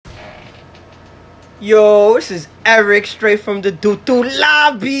Yo, this is Eric, straight from the Dutu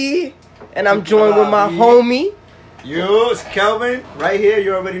lobby, and I'm joined with my homie. Yo, it's Kelvin, right here.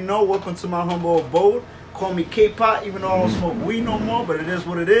 You already know. Welcome to my humble abode. Call me K-pop, even though I don't smoke weed no more, but it is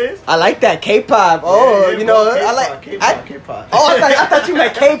what it is. I like that K-pop. Oh, yeah, you know, K-pop, I like K-pop. Oh, I thought you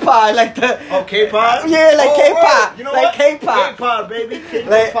meant K-pop, like the. Oh, K-pop. Yeah, like K-pop. Right. You know like what? K-pop. K-pop, baby.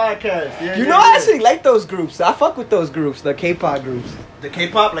 K-pop Like, podcast. Yeah, you know, I actually like those groups. I fuck with those groups, the K-pop groups. The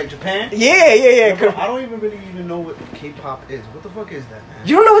K-pop, like Japan. Yeah. Yeah, bro, I don't even know what K-pop is. What the fuck is that, man?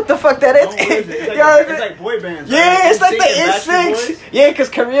 You don't know what the fuck that is? No, what is it? It's like, Yo, it's like boy bands. Yeah, right? it's like the NSYNC and Backstreet NSYNC. Boys. Yeah, because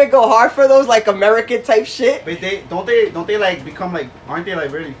Korea go hard for those like American type shit. But don't they like become like, aren't they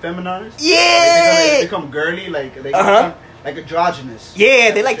like really feminized? Yeah. They become girly, like they Uh-huh. become like androgynous. Yeah,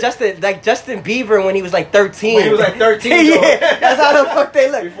 they like Shit. Justin Bieber when he was like 13. When he was like 13. Yeah, that's how the fuck they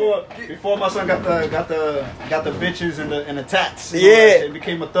look. Before my son got the bitches and the tats. Yeah. It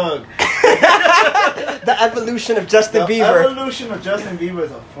became a thug. The evolution of Justin The Bieber. evolution of Justin Bieber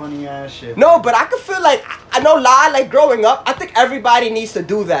is a funny ass shit. No, but I could feel like I know like growing up, I think everybody needs to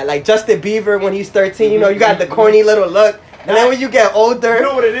do that. Like Justin Bieber when he's 13, you know, you got the corny little look. And then when you get older, You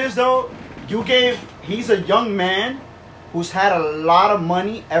know what it is though? He's a young man who's had a lot of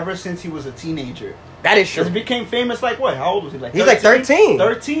money ever since he was a teenager. that is Because true. he became famous like what? How old was he? Like He's like 13.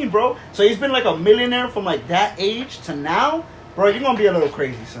 13, bro. So he's been like a millionaire from like that age to now. Bro, you're gonna be a little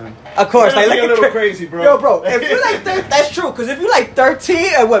crazy, son. Of course, You're like gonna be a little crazy, bro. Yo, bro, if you're like that's true. Because if you're like 13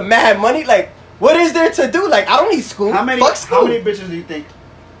 and with mad money, like what is there to do? Like I don't need school. Fuck school. How many bitches do you think?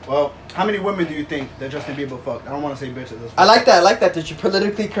 Well, how many women do you think that Justin Bieber fucked? I don't want to say bitches. I like that you're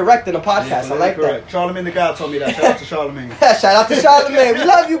politically correct in a podcast. I like correct. Charlamagne the God told me that. Shout out to Charlamagne. that. Shout out to Charlamagne. We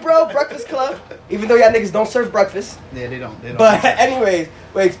love you, bro. Breakfast Club. Even though y'all niggas don't serve breakfast. Yeah, they don't. But anyways,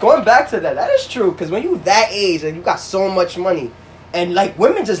 wait, going back to that is true. Because when you that age and you got so much money, and like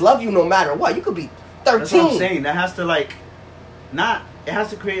women just love you no matter what. You could be 13. That's what I'm saying. That has to like, not. It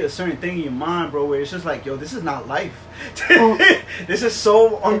has to create a certain thing in your mind, bro, where it's just like, yo, this is not life. This is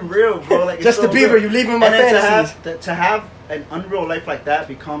so unreal, bro. Like, Justin so Bieber, real. you leaving my And then fantasies. to have an unreal life like that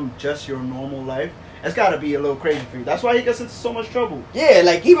become just your normal life, it's got to be a little crazy for you. That's why he gets into so much trouble. Yeah,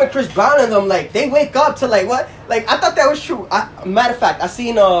 like even Chris Brown and them, like they wake up to like what? Like I thought that was true. Matter of fact, I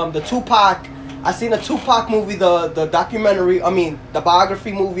seen the Tupac. I seen a Tupac movie, the documentary. I mean, the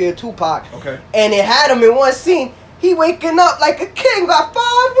biography movie of Tupac. Okay. And it had him in one scene. He waking up like a king, got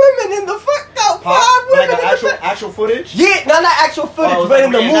 5 women in the fuck out. 5 women Like in the actual footage? Yeah, not actual footage, Oh, it was but like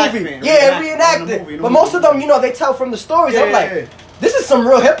in the movie. reenactment. Yeah, Reenact- reenacted. in the movie, But most of them, you know, they tell from the stories. Yeah, I'm like, yeah. this is some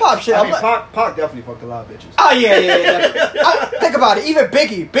real hip hop shit. I I'm mean, like, Pac definitely fucked a lot of bitches. oh yeah. Think about it. Even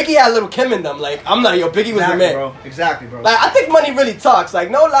Biggie had little Kim in them. Like, I'm not, Biggie was the man. Exactly, bro. Like, I think money really talks. Like,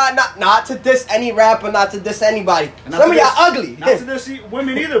 no lie, not to diss any rapper, not to diss anybody. And Some of y'all ugly. Not to diss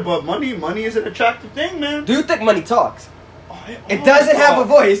women either, but money is an attractive thing, man. Do you think money talks? Oh, It doesn't have a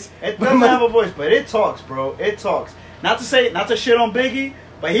voice. It doesn't have a voice, but it talks, bro. It talks. Not to shit on Biggie,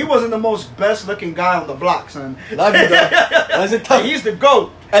 but he wasn't the most best looking guy on the block, son. Love you, though. Wasn't tough. He's the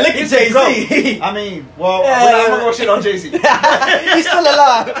GOAT. And look at He's the Jay-Z. GOAT. I mean, well, Yeah. I'm not gonna shit on Jay-Z. He's still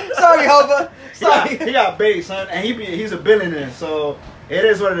alive. Sorry, Hova. Sorry. He got base, son, and he's a billionaire, so it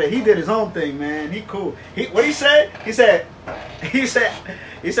is what it is. He did his own thing, man. He cool. What he said? He said,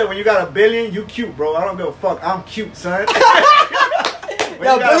 when you got $1 billion, you cute, bro. I don't give a fuck. I'm cute, son.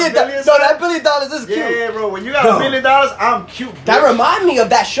 Yo, that $1 billion is cute. Yeah, bro. When you got $1 million, I'm cute. Bitch. That remind me of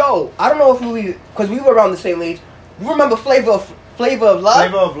that show. I don't know if because we were around the same age. You remember Flavor of Love? Flavor of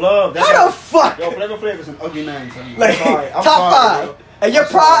Love. How the fuck? Yo, Flavor's an ugly man, son. Like, I'm top sorry, 5. bro. And your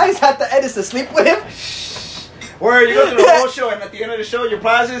prize at the end is to sleep with him? Where you go through the whole show, and at the end of the show, your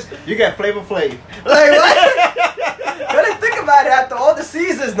prize is you get Flavor Flav. Like, what? Really think about it. After all the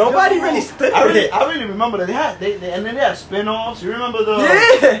seasons, nobody really stood with it. I really remember that. And then they had spin-offs. You remember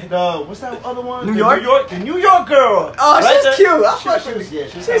the what's that other one? New York? The New York girl. Oh, Right? she's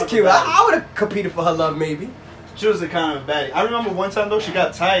cute. She's cute. I I would have competed for her love, maybe. She was the kind of baddie. I remember one time though, she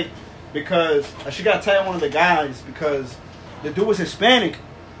got tight because she got tight with one of the guys because the dude was Hispanic.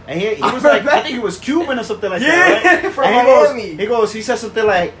 And he was like, I think he was Cuban or something like that, right? From and Miami. he said something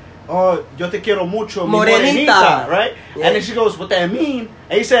like, oh, yo te quiero mucho, mi Morenita. morenita, right? Yeah. And then she goes, what that mean?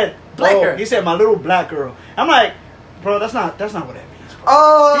 And he said, Black girl. He said, my little black girl. I'm like, bro, that's not what that means, bro.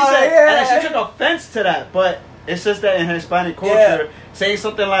 Oh, He said, yeah. and then she took offense to that, but it's just that in Hispanic culture, saying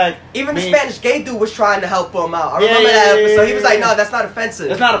something like, even the Spanish gay dude was trying to help him out. I remember that episode. He was like, no, that's not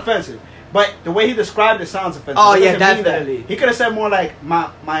offensive. It's not offensive. But the way he described it sounds offensive. Oh, It yeah, doesn't mean that. definitely. He could have said more like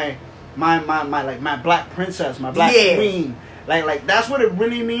my black princess, my black queen. Like that's what it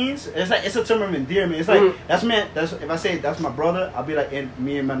really means. It's like it's a term of endearment. It's like that's if I say that's my brother, I'll be like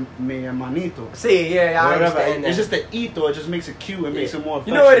mi hermanito. See, yeah, I Whatever. understand that. It's just the ito. It just makes it cute and makes it more.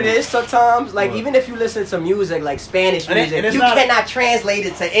 You know what it is? Sometimes, like What? even if you listen to music, like Spanish And music, it's you not- cannot translate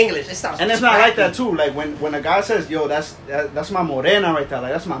it to English. It sounds. And it's not like crappy. that too. Like when a guy says, "Yo, that's my morena right there,"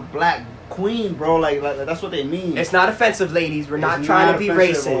 like that's my black queen, bro. Like that's what they mean. It's not offensive, ladies. We're not It's trying to be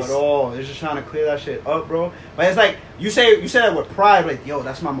offensive racist. at all. It's just trying to clear that shit up, bro. But it's like you say that with pride, like, "Yo,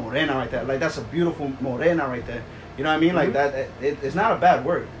 that's my morena right there." Like that's a beautiful morena right there. You know what I mean? Like that. It's not a bad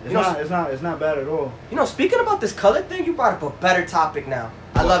word. It's not bad at all. You know, speaking about this color thing, you brought up a better topic now.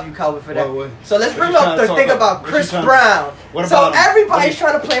 I love you, Calvin, for that. What? So let's What bring you up trying to the talk thing about? about What Chris you trying- Brown. What So about him? everybody's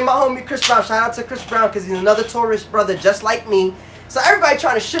trying to play my homie Chris Brown. Shout out to Chris Brown because he's another tourist brother just like me. So everybody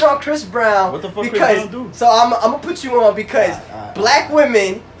trying to shit on Chris Brown. What the fuck Chris because, Brown do? So I'm gonna put you on because Alright. black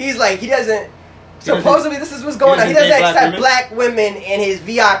women, he's like, he doesn't. Supposedly, this is what's going on. He doesn't doesn't date accept black women in his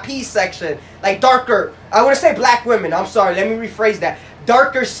VIP section. Like darker, I want to say black women. I'm sorry, let me rephrase that.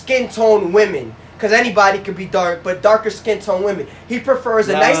 Darker skin tone women. Because anybody could be dark, but darker skin tone women. He prefers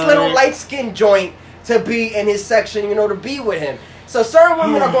a nice little light skin joint to be in his section, you know, to be with him. So certain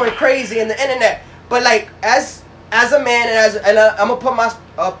women are going crazy in the internet. But like, as a man, and I'm going to put my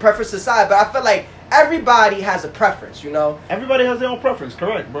preference aside, but I feel like everybody has a preference, you know? Everybody has their own preference,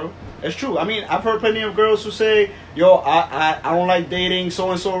 correct, bro. It's true. I mean, I've heard plenty of girls who say, "Yo, I don't like dating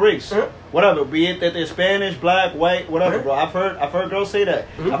so and so race, whatever, be it that they're Spanish, black, white, whatever, bro." I've heard girls say that.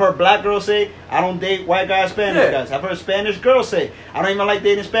 I've heard black girls say, "I don't date white guys, Spanish guys." I've heard Spanish girls say, "I don't even like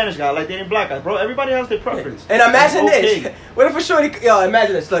dating Spanish guys. I like dating black guys." Bro, everybody has their preference. And imagine It's this. okay. What if a shorty? Yo,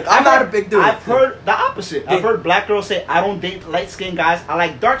 imagine this. Look, I'm not a big dude. I've heard the opposite. I've heard black girls say, "I don't date light skinned guys. I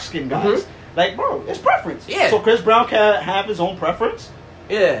like dark skinned guys." Like, bro, it's preference. Yeah. So Chris Brown can have his own preference.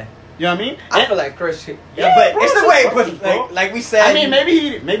 Yeah. You know what I mean? I feel like Chris. Yeah, but it's bro, the way. it's But preference, bro. like we said, I mean, maybe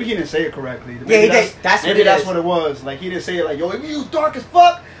he didn't say it correctly. Maybe Yeah, he did. That's maybe what it that's is. what it was. Like he didn't say it like, "Yo, if you dark as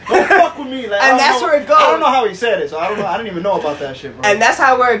fuck, don't fuck with me." Like, I And don't that's know- where it goes. I don't know how he said it, so I don't know. I didn't even know about that shit, bro. And that's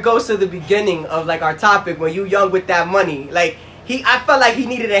how where it goes to the beginning of like our topic when you young with that money. Like I felt like he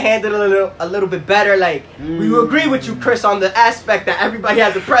needed to handle it a little bit better. Like we agree with you, Chris, on the aspect that everybody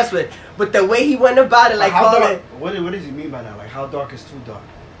has a press with, but the way he went about it, like how calling dark? it. What does he mean by that? Like, how dark is too dark?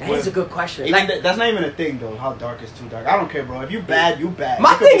 That is a good question. Even Like that's not even a thing though. How dark is too dark? I don't care, bro. If you bad, you bad.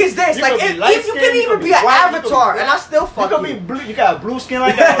 my You could thing be- is this: you like could be if you light-skinned, can you even could be an white, you could be avatar, black. and I still You fuck could you. be blue. You got blue skin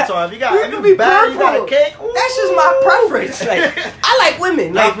like Avatar. If you got, You if could you be bad, you got a purple. cake. That's just my preference. Like I like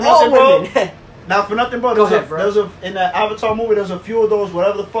women, Nah, like for all nothing, bro. women. Now for nothing, bro. Go There ahead, bro. was in the Avatar movie. There's a few of those,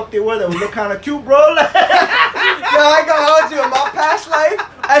 whatever the fuck they were, that would look kind of cute, bro. Like, Yo, I ain't gonna hold you. In my past life,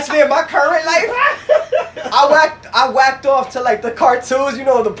 actually in my current life, I whacked off to like the cartoons, you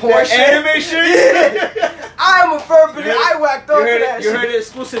know, the porn shit. anime shit. I am a firm believer. I whacked off to that You shit. heard it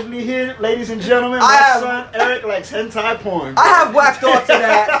exclusively here, ladies and gentlemen. I My have- son Eric likes hentai porn. I have whacked off to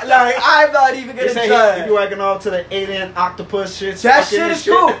that. Like I'm not even He gonna said judge. he be whacking off to the alien octopus shit. That fucking shit is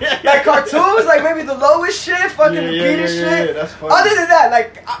cool. Like cartoons, like maybe the lowest shit, fucking the Peter shit. Yeah, that's funny. Other than that,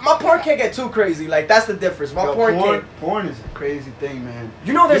 like my porn can't get too crazy. Like that's the difference. My Yo, porn can't. porn is a crazy thing, man.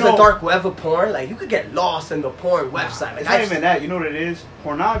 You know, there's You know- a dark web of porn. Like you could get lost in the porn website. Like It's not even that. You know what it is?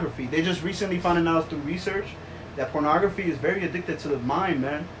 Pornography. They just recently found out through research that pornography is very addicted to the mind,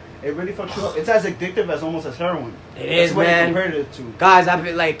 man. It really fucks you up. It's as addictive as almost as heroin. It is, That's what man. They compared it to. Guys, I've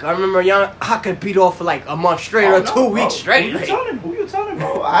been like, I remember young, I could beat off for like a month straight or Oh, no, 2 weeks bro. straight. Who you Like, telling? Who you telling,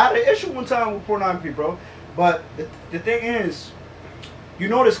 bro? I had an issue one time with pornography, bro. But the thing is, you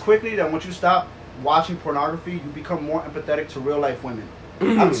notice quickly that once you stop watching pornography, you become more empathetic to real life women.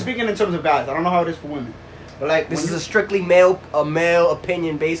 I'm speaking in terms of guys. I don't know how it is for women. But like this when is you- a strictly male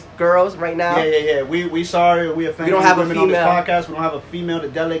opinion based girls right now. Yeah. We sorry. We offend We don't have a women on this female. podcast. We don't have a female to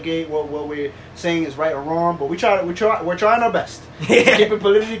delegate what we're saying is right or wrong. But we're trying our best to keep it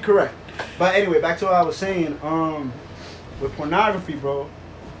politically correct. But anyway, back to what I was saying. With pornography, bro.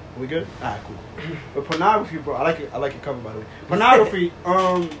 We good? Alright, cool. With pornography, bro. I like it cover, by the way. Pornography,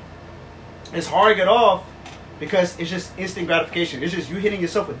 it's hard to get off because it's just instant gratification. It's just you hitting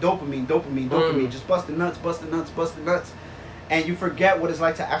yourself with dopamine, just busting nuts. And you forget what it's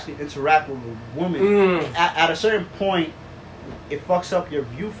like to actually interact with a woman. At a certain point, it fucks up your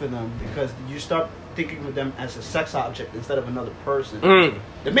view for them because you start thinking of them as a sex object instead of another person.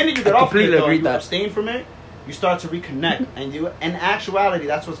 The minute you get off of it, completely though, agree you that. abstain from it, you start to reconnect. And you, in actuality,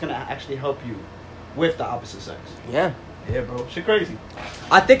 that's what's going to actually help you with the opposite sex. Yeah. Yeah, bro. Shit crazy.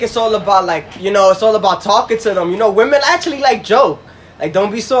 I think it's all about like, you know, it's all about talking to them. You know, women actually like joke. Like,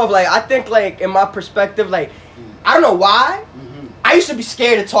 don't be soft. Like, I think like in my perspective, like, I don't know why. I used to be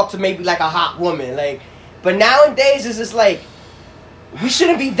scared to talk to maybe like a hot woman. Like, but nowadays it's just like we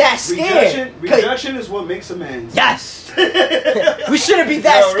shouldn't be that scared. Rejection is what makes a man. Yes. We shouldn't be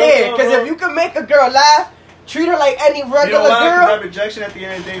that scared. Because if you can make a girl laugh, treat her like any regular girl. That rejection at the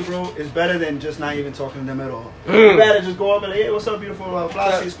end of the day, bro, is better than just not even talking to them at all. You better just go up and like, hey, what's up, beautiful, blah,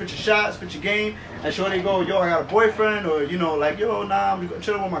 blah, blah. Spit your shot, spit your game. And sure they go, yo, I got a boyfriend. Or, you know, like, yo, nah, I'm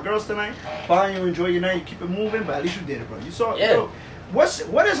chilling with my girls tonight. Fine, you enjoy your night, you keep it moving. But at least you did it, bro. You saw it. Yeah. Yo,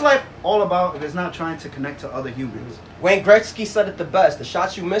 what is life all about if it's not trying to connect to other humans? Wayne Gretzky said it the best. The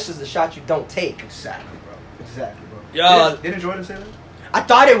shot you miss is the shot you don't take. Exactly, bro. Exactly, bro. Yo. Didn't Jordan say that? I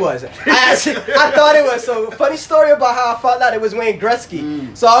thought it was. I thought it was. So, funny story about how I found out it was Wayne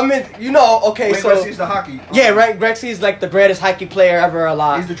Gretzky. So, I'm in, you know, okay, Wayne so. Gretzky's the hockey. Yeah, right. Gretzky's like the greatest hockey player ever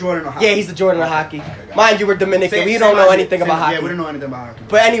alive. He's the Jordan of hockey. Yeah, he's the Jordan of hockey. Okay, Mind you, we're Dominican. We don't know anything about hockey. Yeah, we don't know anything about hockey.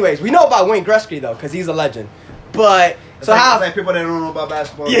 But anyways, we know about Wayne Gretzky, though, because he's a legend. But, it's so like, how. It's like people that don't know about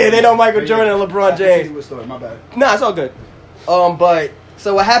basketball. Yeah, they know Michael Jordan and LeBron James. Story. My bad. Nah, it's all good. But,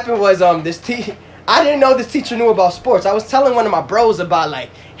 so what happened was, I didn't know this teacher knew about sports. I was telling one of my bros about, like,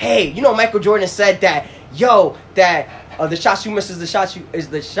 hey, you know, Michael Jordan said that, the shot you miss is the shot you miss,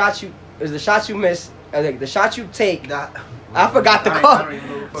 the shot you take. I forgot the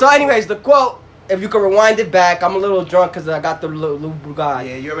quote. So, anyways, the quote, if you can rewind it back, I'm a little drunk because I got the little Brugal.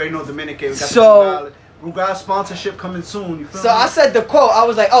 Yeah, you already know Dominican. We got so, Brugal sponsorship coming soon. You feel me? I said the quote. I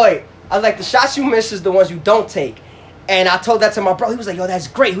was like, the shots you miss is the ones you don't take. And I told that to my bro. He was like, yo, that's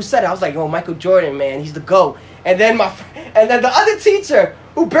great. Who said it? I was like, yo, Michael Jordan, man. He's the GOAT. And then the other teacher,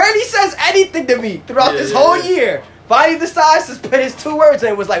 who barely says anything to me throughout this whole year, finally decides to put his 2 words in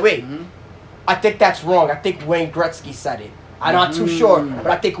and was like, wait, I think that's wrong. I think Wayne Gretzky said it. I'm not too sure,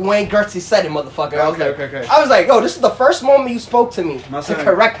 but I think Wayne Gretzky said it, motherfucker. I was like, yo, this is the first moment you spoke to me to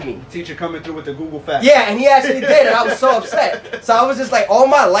correct me. Teacher coming through with the Google facts. Yeah, and he actually did, and I was so upset. So I was just like, all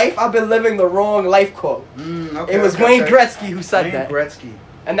my life, I've been living the wrong life quote. It was Wayne Gretzky who said that. Wayne Gretzky.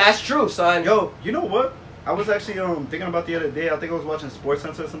 And that's true, son. Yo, you know what? I was actually thinking about the other day. I think I was watching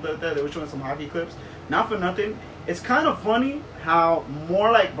SportsCenter or something like that. They were showing some hockey clips. Not for nothing. It's kind of funny how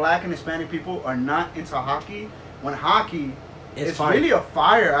more like black and Hispanic people are not into hockey when hockey it's really a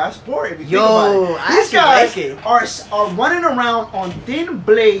fire-ass sport if you think about it. These guys are running around on thin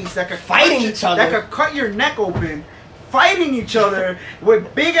blades that could fighting each other. That could cut your neck open. Fighting each other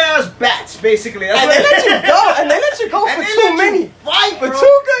with big ass bats, basically. And they let you go for 2 minutes. Fight for 2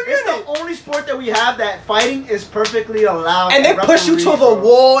 good minutes. It's the only sport that we have that fighting is perfectly allowed. And they push you to the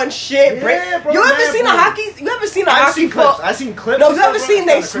wall and shit. Yeah, bro. You ever seen a hockey clips? I've seen clips. No, you ever seen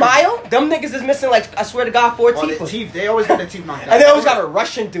they smile? Them niggas is missing, like, I swear to God, 4 teeth. The teeth. They always get their teeth knocked out. And they always got a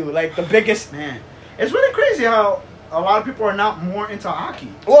Russian dude, like the biggest. Man, it's really crazy how a lot of people are not more into hockey.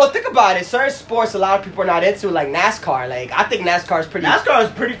 Well, think about it. Certain sports a lot of people are not into, like NASCAR. Like, I think NASCAR is pretty... NASCAR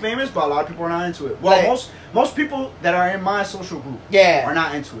is pretty famous, but a lot of people are not into it. Well, like, most people that are in my social group are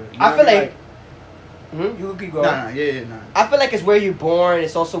not into it. I feel like... You keep going. Nah. I feel like it's where you're born.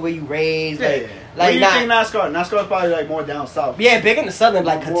 It's also where you raised. Like, what do you think NASCAR? NASCAR is probably like more down south. Yeah, big in the southern,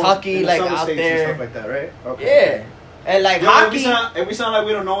 like Kentucky, like out there. And stuff like that, right? Okay. Yeah. And like hockey, if we sound like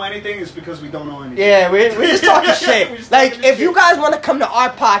we don't know anything, it's because we don't know anything. Yeah, we're just talking shit. Like if you guys want to come to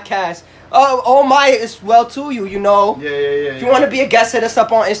our podcast, oh my, it's well to you, you know. Yeah. If you want to be a guest, hit us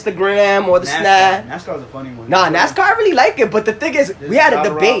up on Instagram or the Snap. NASCAR's a funny one. Nah, NASCAR I really like it, but the thing is, we had a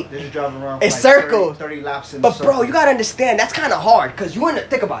debate. They're just driving around. It's circles. 30 laps in But bro, you gotta understand that's kind of hard because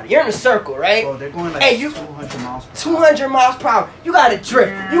think about it. You're in a circle, right? Bro, they're going like 200 miles per hour. 200 miles per hour. You gotta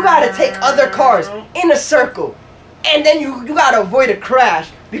drift. You gotta take other cars in a circle. And then you gotta avoid a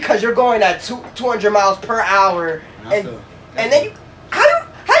crash because you're going at 200 miles per hour. And then you how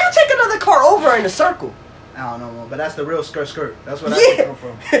you take another car over in a circle? I don't know, but that's the real skirt. That's where that come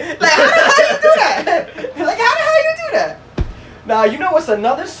from. Like how you do that? Like how the hell you do that? Now you know what's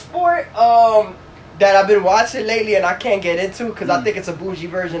another sport that I've been watching lately and I can't get into because I think it's a bougie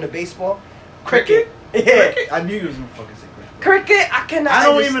version of baseball. Cricket. Yeah. Cricket? I knew you was gonna fucking say cricket. Cricket, I cannot. I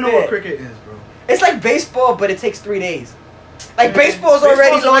don't even know what cricket is, bro. It's like baseball, but it takes 3 days. Like baseball's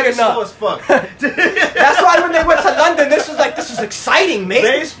already long enough. Slow as fuck. That's why when they went to London, this was exciting, mate.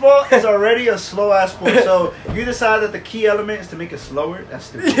 Baseball is already a slow ass sport, so you decide that the key element is to make it slower. That's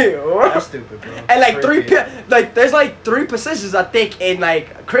stupid. That's stupid, bro. And like there's like 3 positions I think in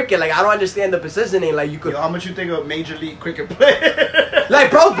like cricket. Like I don't understand the positioning. Like you could. Yo, how much you think a major league cricket player?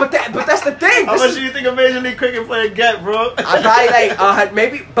 Like bro, but that's the thing. How much do you think a major league cricket player get, bro? I probably like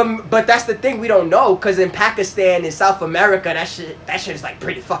maybe, but that's the thing we don't know because in Pakistan and South America that shit is like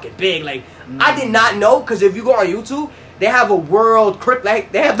pretty fucking big. Like I did not know because if you go on YouTube, they have a world cricket,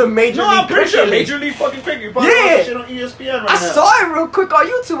 like they have the Major No, League I'm pretty Cricket sure League. Major League fucking cricket. You probably Yeah. watch that shit on ESPN right now. I saw it real quick on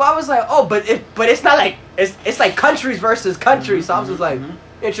YouTube. I was like, oh, but it's not like it's like countries versus countries. So I was just like,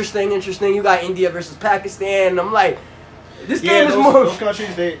 interesting. You got India versus Pakistan. And I'm like, this game is more. Those countries,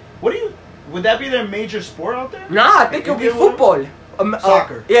 would that be their major sport out there? Nah, I think it'll be football.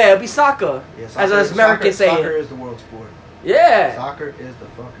 Soccer. Yeah, it'll be soccer. Yeah, as Americans say Soccer it. is the world sport. Yeah. Soccer is the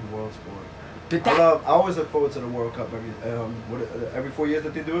fucking world sport. But I always look forward to the World Cup every 4 years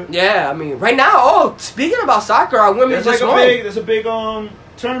that they do it. Yeah, I mean, right now. Oh, speaking about soccer, our women There's just like won. there's a big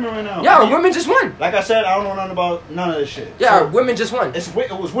tournament right now. Yeah, our women just won. Like I said, I don't know nothing about none of this shit. Yeah, So, our women just won.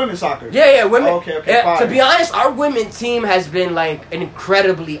 it was women's soccer. Yeah, women. Oh, okay, Yeah, to fine. be honest, our women team has been like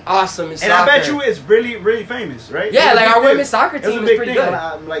incredibly awesome in And soccer. I bet you it's really, really famous, right? Yeah, It's a like big our thing. women's soccer It's a team is big pretty thing.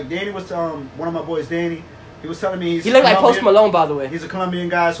 good. Like Danny was, one of my boys, Danny. He was telling me He looked like Post Malone, by the way. He's a Colombian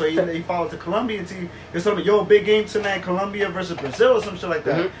guy, so he follows the Colombian team. He was telling me, yo, big game tonight, Colombia versus Brazil or some shit like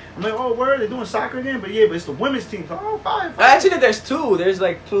that. I'm like, oh, word, they're doing soccer again? But yeah, but it's the women's team. So, oh, fine. Actually, there's two. There's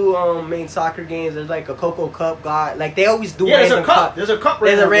like two main soccer games. There's like a Coco Cup guy. Like they always do. Yeah, there's random a cup. There's a cup.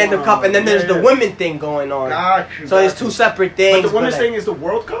 There's a now random going cup, on. and then there's Yeah, the yeah. women thing going on. Got you, So there's got two you. separate things. But the women's like- thing is the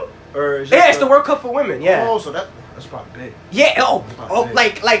World Cup? Or is Yeah, it's the World Cup for women. Yeah. Oh, so that's probably big. Yeah. Oh,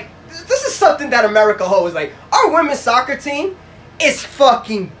 like this is something that America holds. Like our women's soccer team is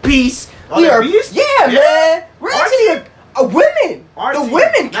fucking beast. Oh, they're beast? Yeah, Yeah. man. We're Our actually a women. Our The team.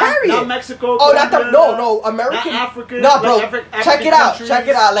 women Not- carry not it. Mexico, Oh, not the Colombia, no American. not African, Nah, bro. like check African it out. countries. Check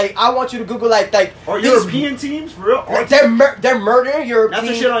it out. Like I want you to Google like Or these- European teams, for real. Like they're murdering European. Not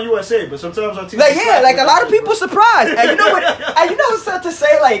to shit on USA, but sometimes our teams. Like yeah, like a lot of people surprised. And you know what? And you know what's sad to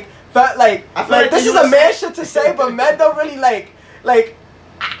say? Like, but like I feel like this the is a USA man shit to say, but men don't really like.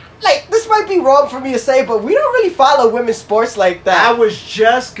 This might be wrong for me to say, but we don't really follow women's sports like that. I was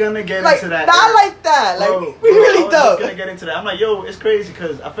just gonna get like into that. not like that. Like Bro, we really I was just don't. gonna get into that. I'm like, yo, it's crazy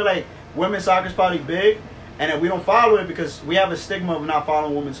because I feel like women's soccer is probably big, and then we don't follow it because we have a stigma of not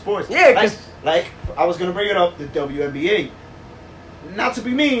following women's sports. Yeah, 'cause- like I was gonna bring it up, the WNBA. Not to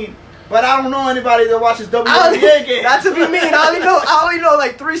be mean, but I don't know anybody that watches WNBA games. Not to be mean, I only know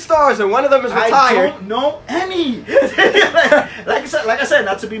like 3 stars, and one of them is I retired. don't know any. like I said,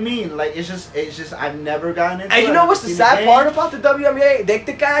 not to be mean. Like it's just I've never gotten into. And you it. know what's the Seen sad game. part about the WNBA? They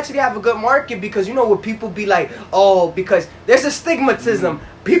can actually have a good market because you know what people be like, oh, because there's a stigmatism.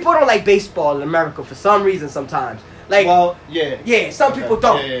 People don't like baseball in America for some reason sometimes. Like, Well, yeah. yeah, some Okay. people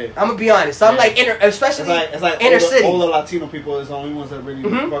don't. Yeah. I'm gonna be honest. Some Yeah. like especially It's like inner older, city. older Latino people is the only ones that really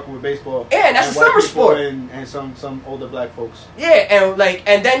Mhm. fuck with baseball. Yeah, and that's a white summer people sport. and some older black folks. Yeah,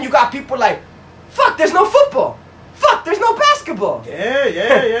 and then you got people like, fuck, there's no football. Fuck, there's no basketball.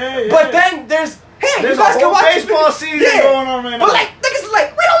 Yeah. But then there's hey, There's you guys a can whole watch baseball this- season going on right now. But like niggas is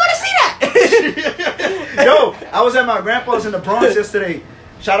like, we don't want to see that. Yo, I was at my grandpa's in the Bronx yesterday.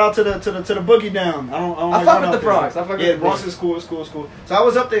 Shout out to the boogie down. I don't I like fuck run with out the there. Bronx. I fuck with Yeah, the Bronx Bronx. is cool. It's cool. So I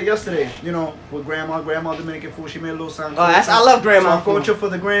was up there yesterday, you know, with grandma Dominican food. She made a little sound. Oh, I love grandma Some culture for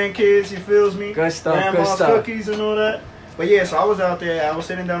the grandkids. You feels me? Good stuff, good Grandma's stuff. cookies and all that. But yeah, so I was out there. I was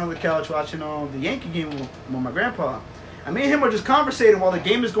sitting down on the couch watching the Yankee game with my grandpa. And me and him were just conversating while the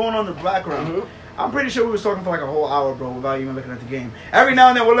game is going on in the background. Mhm. I'm pretty sure we was talking for like a whole hour, bro, without even looking at the game. Every now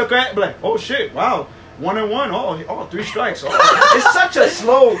and then we'll look at it, be like, oh shit, wow. 1-1. Oh, 3 strikes. Oh, it's such a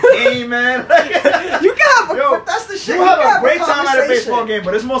slow game, man. You can have Yo, but that's the shit. You have can a great time at a conversation. baseball game,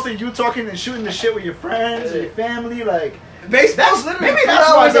 but it's mostly you talking and shooting the shit with your friends and your family. Like Baseball's literally maybe 2 that's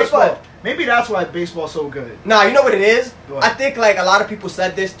why hours of baseball. fun. Maybe that's why baseball's so good. Nah, you know what it is? What? I think like a lot of people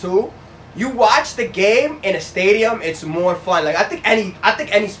said this too. You watch the game in a stadium, it's more fun. Like I think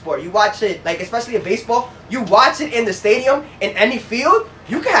any sport, you watch it like especially in baseball, you watch it in the stadium in any field,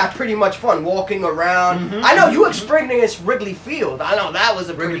 you can have pretty much fun walking around. Mhm. I know you experienced Wrigley Field. I know that was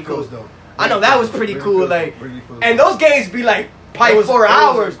a pretty cool. though. I know that was pretty Wrigley cool. Fields, like, Wrigley Fields. and those games be like probably 4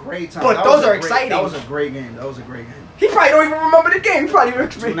 That was hours. a great time. But That those was a are great- exciting. That was a great game. He probably don't even remember the game. He probably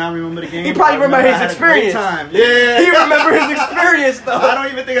Do not remember the game. He probably I remember his I had a great experience. time. Yeah. He remember his experience though. I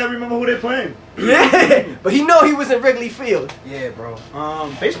don't even think I remember who they're playing. Yeah, but he know he was in Wrigley Field. Yeah, bro.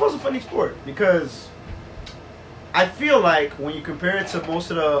 Baseball's a funny sport because I feel like when you compare it to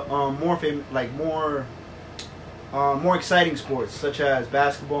most of the more exciting sports such as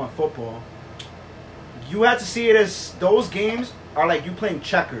basketball and football, you have to see it as those games are like you playing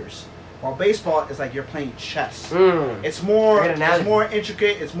checkers, while baseball is like you're playing chess. It's more Great analogy. it's more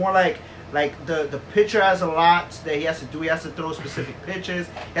intricate. It's more like the pitcher has a lot that he has to do. He has to throw specific pitches.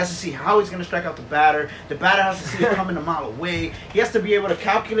 He has to see how he's going to strike out the batter. The batter has to see it coming a mile away. He has to be able to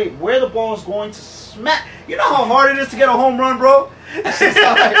calculate where the ball is going to smack. You know how hard it is to get a home run, bro?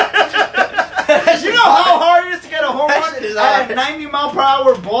 You know how hard it is to get a home run shit is at hard. a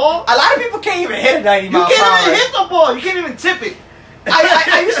 90-mile-per-hour ball? A lot of people can't even hit a 90 You mile per can't hour. even hit the ball. You can't even tip it.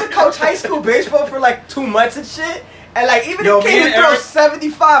 I used to coach high school baseball for like 2 months and shit. And like even Yo, if me Kaden and throws Eric-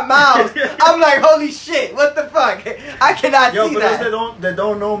 75 miles, I'm like, holy shit, what the fuck? I cannot Yo, see for that. those that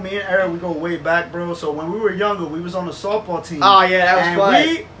don't know, me and Eric, we go way back, bro. So when we were younger, we was on the softball team. Oh yeah, that was and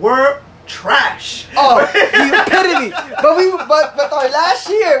fun. we were trash. Oh, the epitome. But our last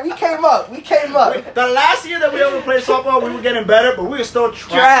year we came up. The last year that we ever played softball, we were getting better, but we were still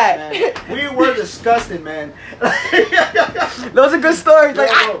trash, man. We were disgusting, man. Those are good stories. Like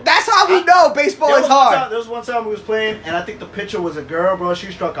Yo, bro. that's how we know baseball There is was one hard. time- There was one time we was playing, and I think the pitcher was a girl, bro.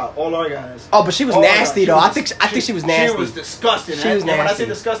 She struck out all our guys. Oh, but she was All our guys. nasty She though. was- I think she was nasty. She was disgusting. She was and when I nasty. say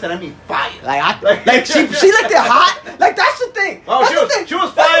disgusting, I mean fire. Like she looked at hot. Like that's the thing. Oh, That's she the was, thing. she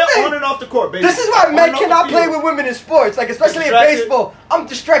was That's the fire thing. on and off the court, baby. This is why On men and off cannot the play field. with women in sports, like especially in Distracted. baseball. I'm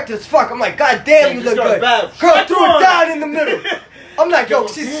distracted as fuck. I'm like, God damn, you This look girl's good. bad. Girl Strike threw one. it down in the middle. I'm like, yo,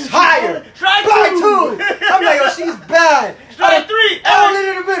 she's higher. Strike By two. 2. I'm like, yo, she's bad. Strike 3. All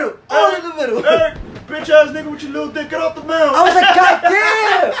in the middle. All in the middle. Eric, bitch ass nigga with your little dick, get off the mound. I was like, God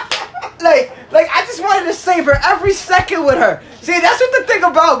damn. Like I just wanted to savor every second with her. See, that's what the thing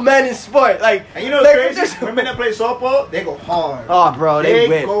about men in sport. Like, And you know like, what's crazy? Women that play softball, they go hard. Oh, bro, they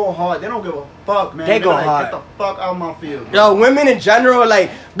whip. go hard. They don't give a fuck, man. They They're go like, hard. Get the fuck out of my field. Yo, women in general, like,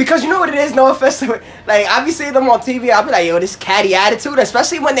 because you know what it is, no offense to it. Like, I be seeing them on TV, I'll be like, yo, this catty attitude,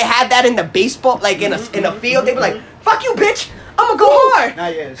 especially when they have that in the baseball, like in a field, they be like, fuck you, bitch, I'm gonna go hard. Nah,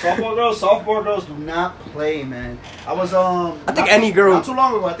 yeah, softball girls do not play, man. I was I think any girl- not too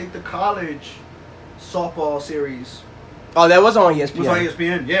long ago. I think the college softball series Oh, that was on ESPN. was on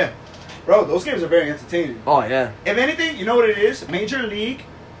ESPN. Yeah, bro, those games are very entertaining. Oh, yeah. If anything, you know what it is? Major League,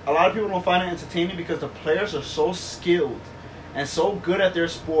 a lot of people don't find it entertaining because the players are so skilled and so good at their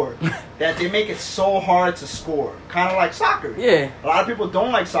sport that they make it so hard to score. Kind of like soccer. Yeah. A lot of people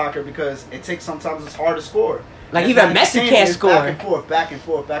don't like soccer because sometimes it's hard to score. Like, And even it's not Messi entertaining. can't It's score. Back and forth, back and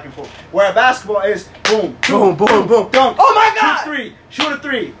forth, back and forth. Where basketball is boom, Boom, boom, boom. dunk. Oh, my God. Shoot a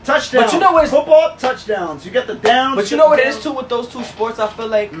three, touchdown. But you know what is- football touchdowns. You get the downs. But you get know what the it is downs. too with those two sports? I feel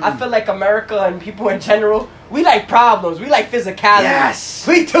like America and people in general, we like problems. We like physicality. Yes.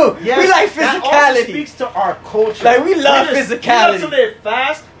 We do. Yes, we like that also physicality. speaks to our culture. Like, we love We physicality. love to live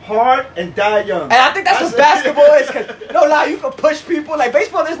fast, hard, and die young. And I think that's what basketball is. Cause no lie, you can push people. Like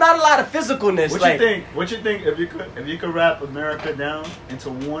baseball, there's not a lot of physicalness. What like, you think? What you think if you could wrap America down into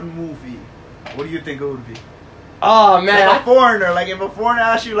one movie? What do you think it would be? Oh man, Like a foreigner, like if a foreigner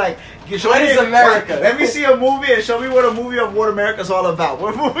asks you, like, show What me is America? Let me see a movie and show me what a movie of what America's all about.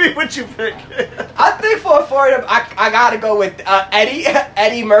 What movie would you pick? I think for a foreigner, I gotta go with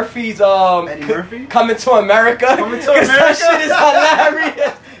Eddie Murphy's Eddie Murphy? Coming to America. Coming to 'Cause America? That shit is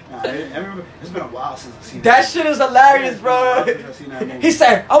hilarious. It's been a while since I've seen That shit is hilarious, bro. He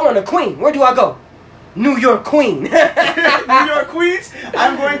said, "I want a queen. Where do I go? New York Queen." New York Queens.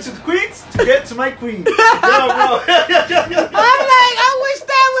 I'm going to Queens to get to my queen. Yo, bro. I'm like, I wish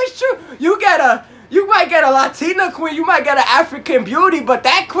that was true. You might get a Latina queen, you might get an African beauty, but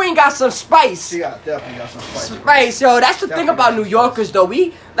that queen got some spice. She definitely got some spice. Spice, yo. That's the thing Definitely about got New some Yorkers, though.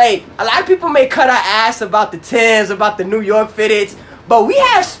 We like a lot of people may cut our ass about the Tims, about the New York fitteds, but we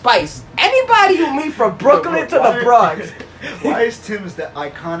have spice. Anybody you meet from Brooklyn to the Bronx. Why is Tim's the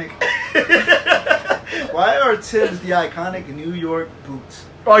iconic? Why are Tim's the iconic New York boots?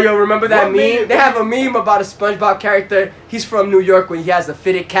 Oh, yo, remember that What made meme? it- They have a meme about a SpongeBob character. He's from New York when he has a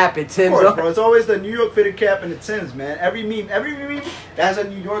fitted cap and Of Tim's course, on. bro. It's always the New York fitted cap and the Tims, man. Every meme that has a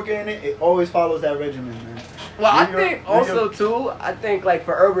New Yorker in it, it always follows that regimen, man. Well, I New York- think New also York- too. I think like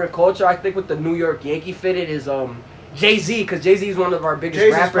for urban culture, I think with the New York Yankee fitted is Jay-Z, because Jay-Z is one of our biggest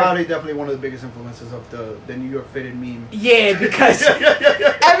Jay-Z's rappers. probably definitely one of the biggest influences of the New York fitted meme. Yeah, because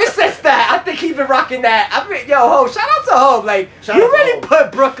ever since that, I think he's been rocking that. I mean, yo, Ho, shout out to Ho. Like, Shout you out to really Ho.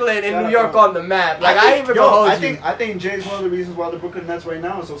 put Brooklyn and Shout New out York to Ho. on the map. Like, I ain't even gonna hold you. I think Jay's one of the reasons why the Brooklyn Nets right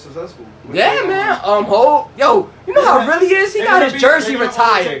now is so successful. Yeah, man. Ho, yo, you know how it really is? He They're got gonna his jersey they're gonna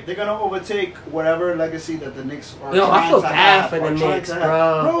retired. overtake- They're gonna overtake whatever legacy that the Knicks are. Yo, I trying feel to bad have, for the are trying Knicks, to have.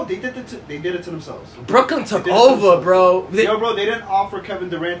 bro. Bro, they did it to themselves. Brooklyn took They did it to over, themselves. bro. Yo, bro, they didn't offer Kevin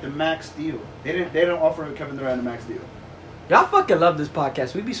Durant the max deal. They didn't offer Kevin Durant the max deal. Y'all fucking love this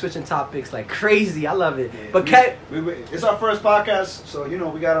podcast. We be switching topics like crazy. I love it. Yeah, But K, it's our first podcast, so you know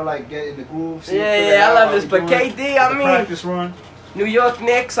we gotta like get in the groove. See, Yeah, figure yeah, I out love how this, we but doing. KD, I The mean- practice run. New York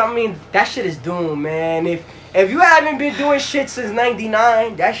Knicks, I mean, that shit is doomed, man. If you haven't been doing shit since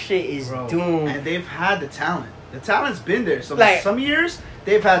 '99, that shit is Bro, doomed. and they've had the talent. The talent's been there. Like- Some years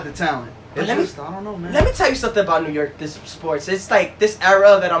they've had the talent. It's let me- just, I don't know, man. Let me tell you something about New York, this sports. It's like this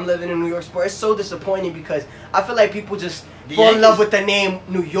era that I'm living in New York sports. It's so disappointing because I feel like people just The fall in Yankees- love with the name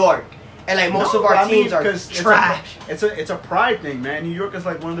New York. And like most of our teams are because trash. It's a pride thing, man. New York is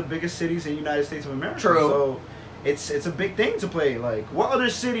like one of the biggest cities in the United States of America. True. So it's a big thing to play. Like, what other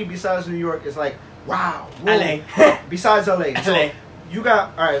city besides New York is like, wow, LA. besides LA. So LA. you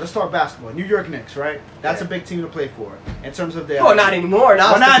got, all right, let's talk basketball. New York Knicks, right? That's Yeah. a big team to play for in terms of their. Well, not anymore.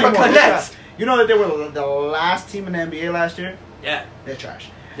 Now Well, it's not the Brooklyn anymore. Nets. You know that they were the last team in the NBA last year? Yeah. They're trash.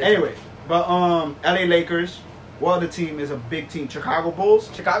 Yeah. Anyway, but LA Lakers, what other team is a big team? Chicago Bulls?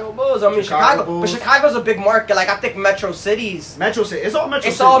 Chicago Bulls. I mean, Chicago Chicago. Bulls. But Chicago's a big market. Like, I think metro cities. Metro City. It's all Metro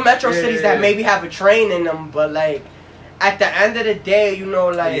It's cities. all metro Yeah, cities yeah, that yeah. maybe have a train in them. But, like, at the end of the day, you know,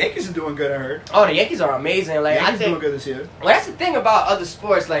 The like. Yankees are doing good, I heard. Oh, the Yankees are amazing. Like, Yankees I think. doing good this year. Well, that's the thing about other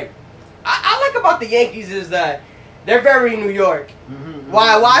sports. Like, I like about the Yankees is that they're very New York. Mm-hmm,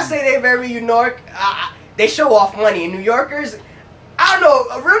 Why I say they're very New York? They show off money. And New Yorkers, I don't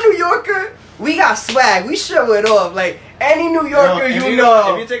know, a real New Yorker, we got swag. We show it off. Like, any New Yorker, If you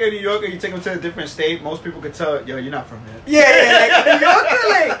know. If you take a New Yorker, you take him to a different state, most people could tell, yo, you're not from here. Yeah, like a New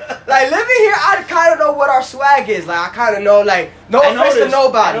Yorker, like living here, I kind of know what our swag is. Like, I kind of know, like, no offense to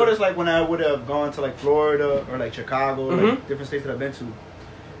nobody. I noticed, like, when I would have gone to, like, Florida or, like, Chicago, like, Mhm. different states that I've been to,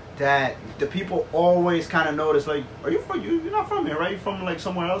 that the people always kind of notice, like, are you from, you're not from here, right? You from, like,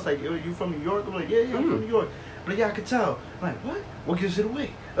 somewhere else? Like, you from New York? I'm like, yeah, I'm from New York. But yeah, I could tell. I'm like, what? What gives it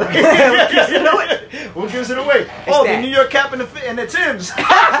away? What gives it away? What gives it away? It's Oh, that. the New York cap and the Timbs.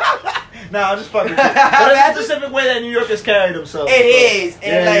 Nah, I'm just fucking with you. But it's a specific way that New Yorkers carry themselves. It is,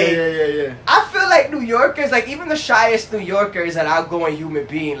 and Yeah. I feel like New Yorkers, like even the shyest New Yorker is an outgoing human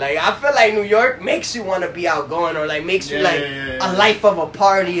being. Like I feel like New York makes you want to be outgoing, or like makes you like a life of a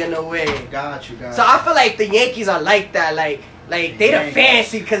party in a way. Got you. So I feel like the Yankees are like that. Like they the Yankees.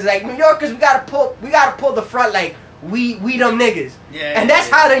 fancy, cause like New Yorkers we gotta pull the front. Like we them niggas. Yeah, And that's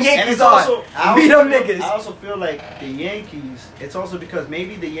how the Yankees are. I We them feel, niggas. I also feel like the Yankees, it's also because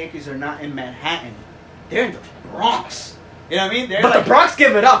maybe the Yankees are not in Manhattan. They're in the Bronx. You know what I mean? They're But like, the Bronx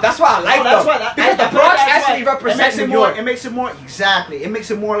give it up. That's why I like no, them. that's why, Because the I feel like Bronx that's actually why represents New it York. It makes it more, exactly. It makes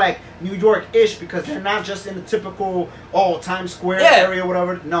it more like New York-ish because they're not just in the typical, Times Square Yeah. area or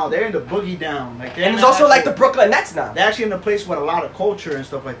whatever. No, they're in the boogie down. Like, they're And it's not also like the actually- Brooklyn Nets now. They're actually in a place with a lot of culture and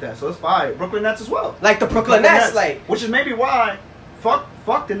stuff like that. So it's fine. Brooklyn Nets as well. Like the Brooklyn Nets, like. Which is maybe why, fuck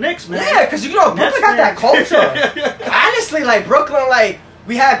the Knicks, man. Yeah, because you know Nets Brooklyn got that fans. culture. Honestly, like Brooklyn, like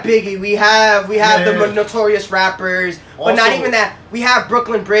we have Biggie, we have the Yeah. notorious rappers, but not Also- even that. We have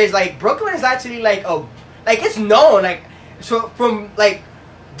Brooklyn Bridge. Like Brooklyn is actually like it's known. Like so from like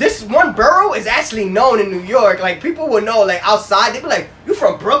this one borough is actually known in New York. Like people would know. Like outside, they'd be like, "You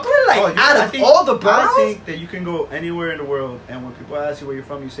from Brooklyn?" Like Oh, out I of think- all the I boroughs. think that you can go anywhere in the world, and when people ask you where you're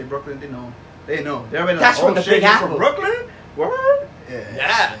from, you say Brooklyn. They know. They know. They're already That's like, from the shit, Big you Apple. From Brooklyn? Word?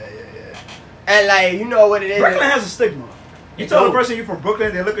 Yeah. And like you know what it is. Brooklyn has a stigma. You It tell a do. person you're from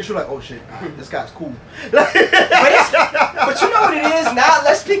Brooklyn, they look at you like, oh shit, this guy's cool. But you know what it is now.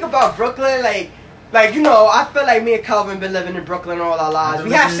 Let's speak about Brooklyn. Like you know, I feel like me and Calvin been living in Brooklyn all our lives.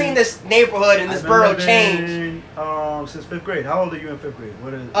 We have seen this neighborhood and this borough change. Since 5th grade. How old are you in 5th grade?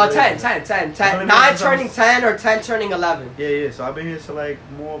 What is? 10. 9 turning 10 or 10 turning 11. Yeah. So I've been here for like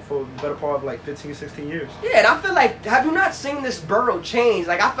more for the better part of like 15, 16 years. Yeah, and I feel like, have you not seen this borough change?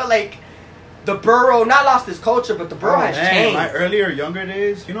 Like I feel like the borough not lost its culture, but the borough has changed. My earlier, younger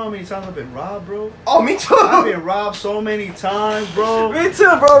days, you know how many times I've been robbed, bro? Oh, me too. I've been robbed so many times, bro. Me too,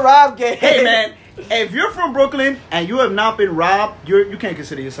 bro. Rob Gay. Hey, man. If you're from Brooklyn and you have not been robbed, you can't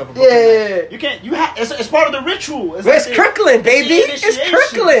consider yourself a Brooklyn. Yeah. You can't. It's part of the ritual. It's like Kirkland, baby. It's the It's initiation.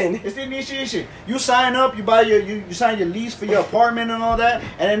 Kirkland. It's the initiation. You sign up, you buy you sign your lease for your apartment and all that,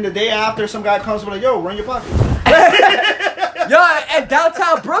 and then the day after, some guy comes and like, yo, run your pockets. Yo, and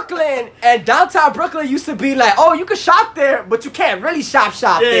downtown Brooklyn used to be like, oh, you can shop there, but you can't really shop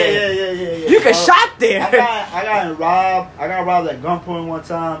there. Yeah. You can shop there. I got robbed. I got robbed at gunpoint one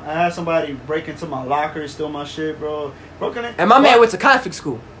time. I had somebody break into my locker and steal my shit, bro. Brooklyn. And my man went to Catholic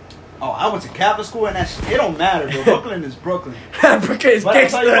school. Oh, I went to Catholic school, and it don't matter, bro. Brooklyn is Brooklyn. Brooklyn is But I'll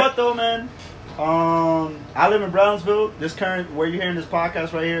tell you gangster. what, though, man. I live in Brownsville. Where you're hearing this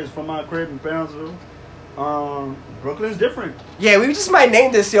podcast right here is from my crib in Brownsville. Brooklyn's different. Yeah, we just might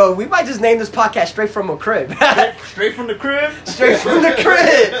name this, yo. We might just name this podcast Straight From a Crib. Straight from the crib. Straight from the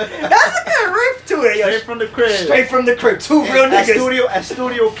crib. That's a good riff to it, yo. Straight from the crib. Straight from the crib. Two real At niggas.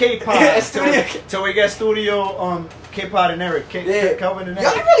 Studio K-pop. At Studio- Till we get Studio K-pop and Eric. Yeah. Calvin and Yo,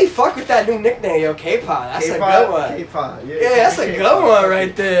 I Eric. really fuck with that new nickname, yo. K-pop. That's a good one. K-pop. Yeah, that's a good one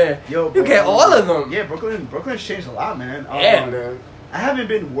right there. Yo, You get all of them. Yeah, Brooklyn's changed a lot, man. Yeah, man. I haven't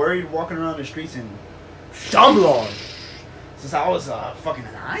been worried walking around the streets in Dumb long. since I was fucking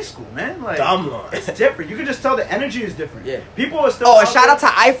in high school, man. Like, Dumb long. it's different. You can just tell the energy is different. Yeah. People are still. Oh, and shout out to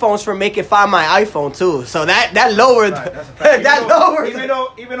iPhones for making Find My iPhone too. So that lowered. That's a fact. That lowered. Even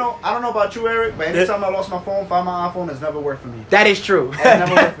though I don't know about you, Eric, but anytime I lost my phone, Find My iPhone has never worked for me. That is true. It's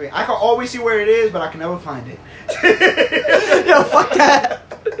never worked for me. I can always see where it is, but I can never find it. Yo, fuck that.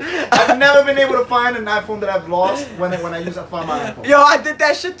 I've never been able to find an iPhone that I've lost when I use Find My iPhone. Yo, I did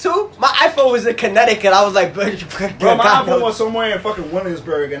that shit too. My iPhone was in Connecticut. I was like, bro, my iPhone was somewhere in fucking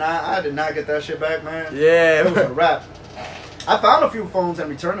Williamsburg, and I did not get that shit back, man. Yeah. It was a wrap. I found a few phones and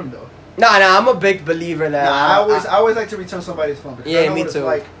returned them though. Nah, I'm a big believer that. I always like to return somebody's phone. Because Yeah, I know me what too. It's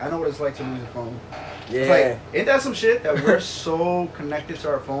like, I know what it's like to lose a phone. Yeah. It's like, ain't that some shit that we're so connected to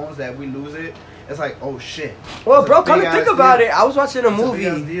our phones that we lose it? It's like, oh shit. Well, It's a bro, come to big think ass about deal. it. I was watching a It's a movie.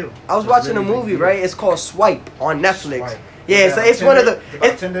 big ass deal. I was It's a watching a really big movie, deal. right? It's called Swipe on Netflix. Swipe. Yeah, Is that it's one of the. Tinder? It's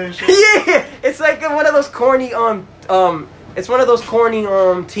about Tinder and shit? Yeah, it's like one of those corny It's one of those corny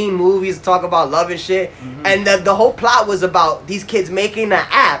teen movies that talk about love and shit. Mm-hmm. And the whole plot was about these kids making an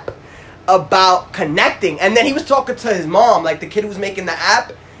app about connecting. And then he was talking to his mom, like the kid who was making the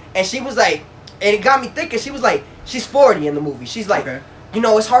app, and she was like, and it got me thinking. She was like, she's 40 in the movie. She's like, Okay. you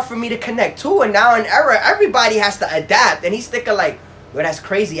know, it's hard for me to connect too. And now in era, everybody has to adapt. And he's thinking like, well, that's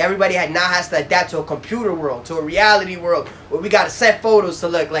crazy. Everybody now has to adapt to a computer world, to a reality world, where we got to set photos to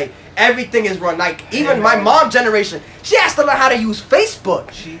look like everything is run. Like, even my mom generation, she has to learn how to use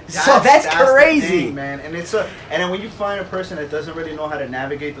Facebook. So that's crazy. the thing, man. And and then when you find a person that doesn't really know how to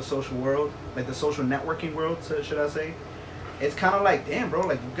navigate the social world, like the social networking world, should I say, it's kind of like, damn, bro,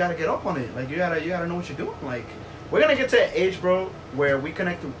 like you gotta get up on it. Like you gotta know what you're doing. Like we're gonna get to an age, bro, where we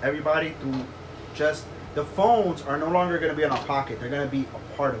connect to everybody through just. The phones are no longer going to be in our pocket. They're going to be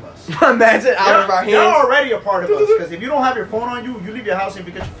a part of us. Imagine out of our hands. They're already a part of us. Because if you don't have your phone on you, you leave your house and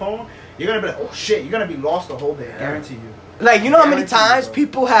you forget your phone, you're going to be like, oh shit, you're going to be lost the whole day. I guarantee you. Like, you know how many Guarantee you, times bro.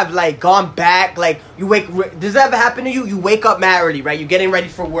 people have, like, gone back, like, does that ever happen to you? You wake up mad early, right? You're getting ready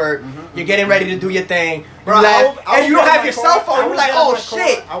for work. You're getting ready to do your thing. Bro, You left, I and will you don't get in have my your car- cell phone. I You're will like, get in oh, my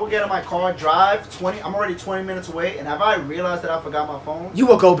shit. car- I will get in my car, drive 20. I'm already 20 minutes away, and if I realize that I forgot my phone, You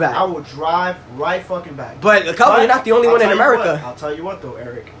will go back. I will drive right fucking back. But a couple, you're not the only I'll one in tell you what, America. I'll tell you what though,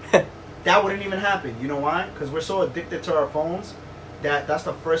 Eric. That wouldn't even happen. You know why? Because we're so addicted to our phones that's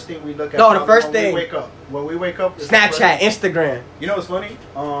the first thing we look at. No, the first when thing. we wake up. When we wake up, it's the Snapchat, first- Instagram. You know what's funny?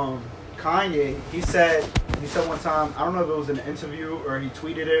 Kanye, he said one time, I don't know if it was in an interview or he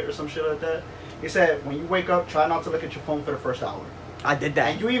tweeted it or some shit like that. He said, when you wake up, try not to look at your phone for the first hour. I did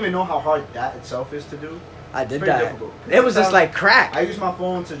that. And you even know how hard that itself is to do? I did pretty that. difficult. It was just like crack. I use my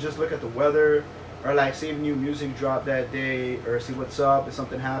phone to just look at the weather or like see if new music dropped that day or see what's up if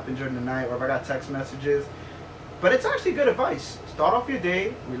something happened during the night or if I got text messages. But it's actually good advice. Start off your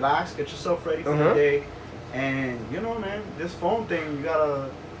day, relax, get yourself ready for the day. And you know, man, this phone thing, you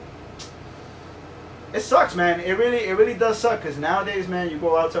gotta. It sucks, man. It really does suck. Cause nowadays, man, you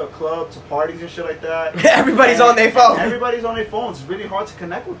go out to a club, to parties and shit like that. Everybody's on their phone. Everybody's on their phones. It's really hard to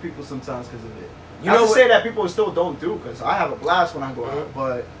connect with people sometimes because of it. You Not know to what- say that people still don't do, cause I have a blast when I go out.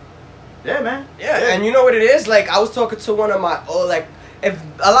 But yeah, man. Yeah, and you know what it is? Like, I was talking to one of my if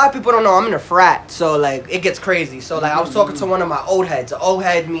a lot of people don't know, I'm in a frat, so like it gets crazy. So like I was talking to one of my old heads. An old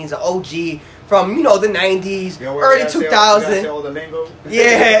head means an OG from the 90s, Yeah, where early you gotta say 2000s. all the lingo.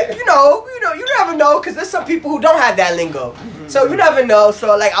 Yeah, you never know, because there's some people who don't have that lingo. So you never know.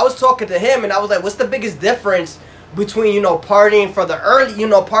 So like I was talking to him and I was like, what's the biggest difference between, partying for the early,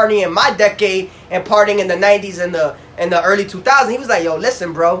 partying in my decade and partying in the 90s and the early 2000s? He was like, yo,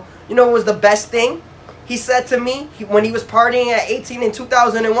 listen, bro, you know what was the best thing? He said to me, when he was partying at 18 in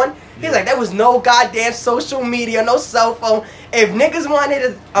 2001, he's like, there was no goddamn social media, no cell phone. If niggas wanted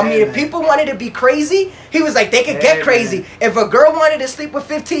to, if people wanted to be crazy, he was like, they could get crazy. If a girl wanted to sleep with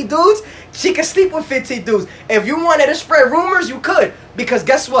 15 dudes, she could sleep with 15 dudes. If you wanted to spread rumors, you could. Because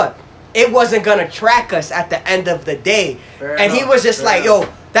guess what? It wasn't going to track us at the end of the day. And he was just like,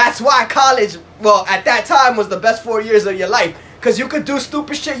 yo, that's why college, well, at that time was the best 4 years of your life. Because you could do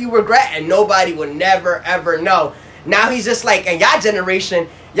stupid shit you regret and nobody would never, ever know. Now he's just like, in y'all generation,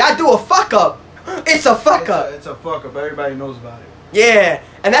 y'all do a fuck up. It's a fuck up. It's a fuck up. Everybody knows about it. Yeah.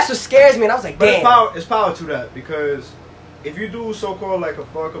 And that's what scares me. And I was like, damn. But it's power to that. Because if you do so-called like a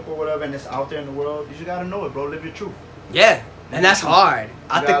fuck up or whatever and it's out there in the world, you just got to know it, bro. Live your truth. Yeah. And that's hard.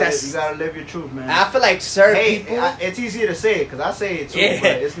 I think that's... You got to live your truth, man. I feel like certain people... it's easier to say it because I say it too, Yeah.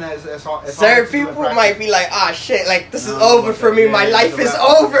 but it's not... It's hard, certain people might be like, ah, shit, like, this is over for me. My life is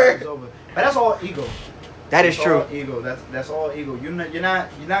over. It's over. But that's all ego. That is It's true. all ego. That's all ego. You're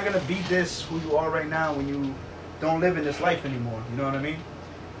not gonna be this who you are right now when don't live in this life anymore. You know what I mean?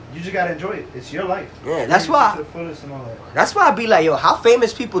 You just gotta enjoy it. It's your life. Yeah, that's Enjoy it why. to the fullest and all that. That's why I be like, yo, how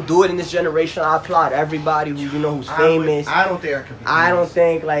famous people do it in this generation. I applaud everybody who who's famous. I don't think I could be. I don't famous.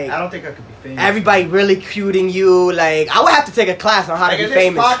 think like I don't think I could be famous. everybody really cuting you. Like I would have to take a class on how Like to if be this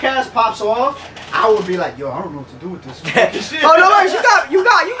famous. podcast pops off, I would be like, yo, I don't know what to do with this fucking shit. Oh no worries, you got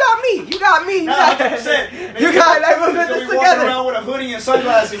me. You got me. You got, 100%. you got like we'll put So this we walking together. around with a hoodie and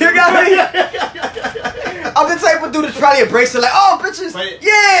sunglasses. You got me. I'm the type of dude that's probably a bracelet like, oh bitches, But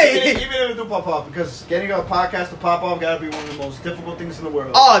yay. Even if it do pop off, because getting a podcast to pop off gotta be one of the most difficult things in the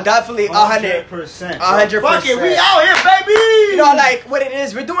world. Oh, definitely 100%. 100%. Fuck it, we 100%. out here, baby. You know, like what it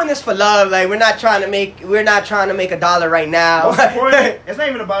is, we're doing this for love. Like we're not trying to make a dollar right now. Most important, it's not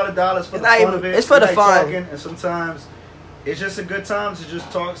even about $1. It's for It's the not fun even- of it. it's for We the like fun. Talking, and sometimes it's just a good time to just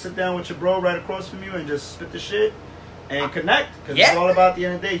talk, sit down with your bro right across from you, and just spit the shit and connect. Because Yeah. it's all about, at the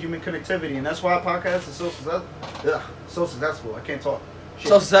end of the day, human connectivity, and that's why podcast is so successful. I can't talk.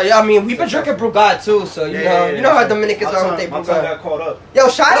 Shit. So yeah, I mean, we've been drinking Brugad too, so you know how Dominicans are with their My tongue Brugad. got caught up. Yo,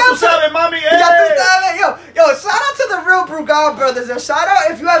 shout out That's to what's up, mommy. You got this time, yo, shout out to the real Brugad brothers. Yo, shout out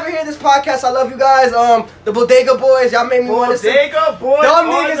if you ever hear this podcast. I love you guys. The Bodega Boys, y'all made me want to sing. Bodega boy. Them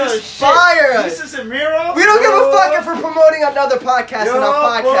niggas is fire. This is a mirror. We don't give a fuck if we're promoting another podcast in our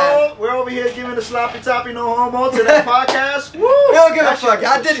podcast. Bro, we're over here giving the sloppy toppy no homo to that podcast. Woo! We don't give a That shit fuck. was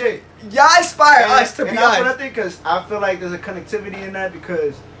Y'all the did shit. it. Y'all inspire us to and be that's what I honest. think, because I feel like there's a connectivity in that,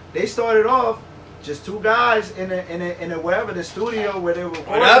 because they started off just two guys in a wherever, the studio where they were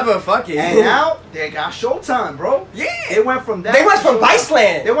recording. Whatever, fuck it. And now they got Showtime, bro. Yeah. They went from that. They went to from Showtime.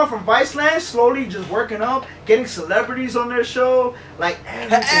 Viceland. They went from Viceland, slowly just working up, getting celebrities on their show, like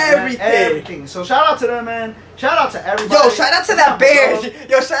everything. Man, everything. So shout out to them, man. Shout out to everybody. Yo, shout out to that bear.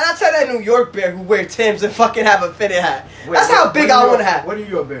 Yo, shout out to that New York bear who wear Timbs and fucking have a fitted hat. That's how big I want to have. What are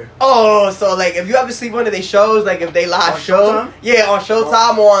you a bear? Oh, so like if you ever see one of their shows, like if they live On show, Showtime? yeah, on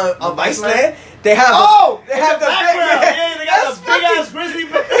Showtime on Viceland, they have They have the background. Yeah, they got the big ass grizzly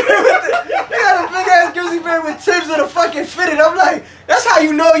bear. They got a big ass grizzly bear with Timbs and a fucking fitted. I'm like, that's how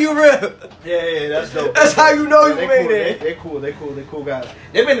you know you real. Yeah, that's dope. That's how you know you They made cool. it. They cool guys.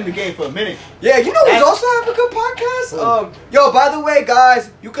 They've been in the game for a minute. Yeah, you know who's That's- also have a good podcast? Yo, by the way,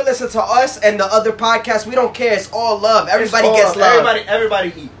 guys, you can listen to us and the other podcasts. We don't care. It's all love. Everybody It's all gets love.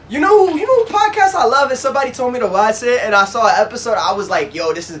 Everybody eat. You know who podcast I love, and somebody told me to watch it, and I saw an episode. I was like,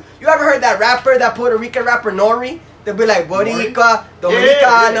 yo, this is. You ever heard that rapper, that Puerto Rican rapper Nori? They'll be like Boricua,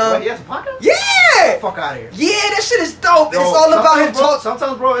 Dominicana. He has a podcast? Yeah. Fuck out of here. Yeah, that shit is dope. Yo, It's all about him sometimes, bro, talking.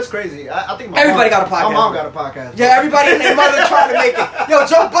 Sometimes, bro, it's crazy. I think Everybody got a podcast, My mom bro. got a podcast. Yeah, everybody and their mother trying to make it. Yo,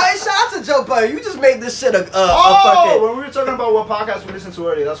 Joe Budden, shout out to Joe Budden. You just made this shit a fucking. When we were talking about what podcast we listened to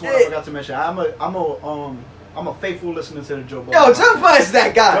earlier, that's what I forgot to mention. I'm a faithful listener to the Joe Budden. Yo, Joe Budden's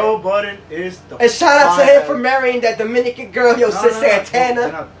that guy. Joe Budden is the. And shout out to him podcast. for marrying that Dominican girl, yo, Sis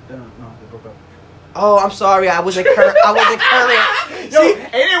Santana. They're broke up. Oh, I'm sorry, I wasn't current. Yo, See,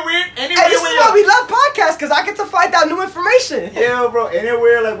 ain't it weird? and this is why we love podcasts, because I get to find out new information. Yeah, bro. Ain't it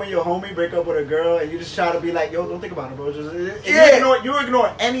weird, like when your homie break up with a girl and you just try to be like, yo, don't think about it, bro. Just you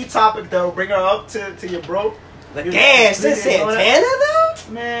ignore any topic that will bring her up to your bro. Like, You damn, completely Sis ignore that. Santana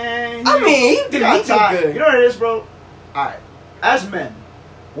though? Man, I mean, he got did time. good. You know what it is, bro? Alright. As men,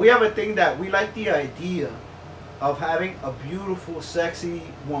 we have a thing that we like the idea of having a beautiful, sexy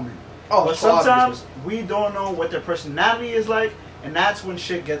woman. Oh, But so sometimes we don't know what their personality is like, and that's when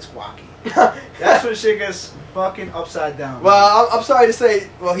shit gets wacky. That's when shit gets fucking upside down. Well, I'm sorry to say,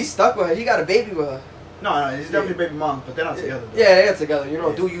 well, he's stuck with her. He got a baby with her. No, he's definitely baby mom, but they're not together. Though. Yeah, they got together. You know,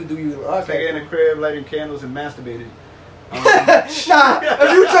 Yeah. do you. It's like in a crib, lighting candles and masturbating. Nah,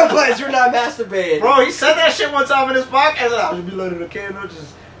 if you Joe Budden, you're not masturbating. Bro, he said that shit one time in his podcast. I should be lighting a candle,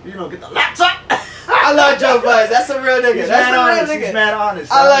 just get the laptop. I love Joe Budden. That's a real nigga. He's That's mad a real honest. nigga. He's mad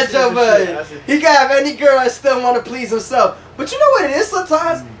honest. I love Honest Joe as shit. That's Budden. it. He can have any girl and still want to please himself. But you know what it is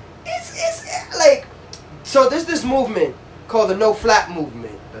sometimes? It's like, so there's this movement called the no flap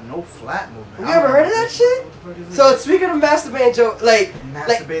movement. The no flat movement. Have you ever heard of that shit? So speaking of masturbating Joe, like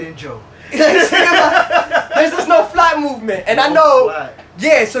Masturbating Joe. there's this no flat movement, and I No know, flat.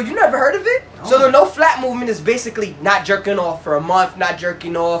 yeah. So you never heard of it? No. So the no flat movement is basically not jerking off for a month, not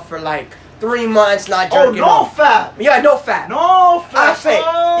jerking off for like 3 months, not Oh, jerking no off. fat. Yeah, no fat. No fat. I fake.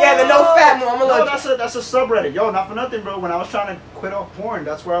 Yeah, the no fat movement. I'm a No, little. that's a subreddit. Yo, not for nothing, bro. When I was trying to quit off porn,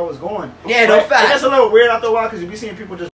 that's where I was going. Yeah, no But fat. It gets a little weird after a while because you be seeing people just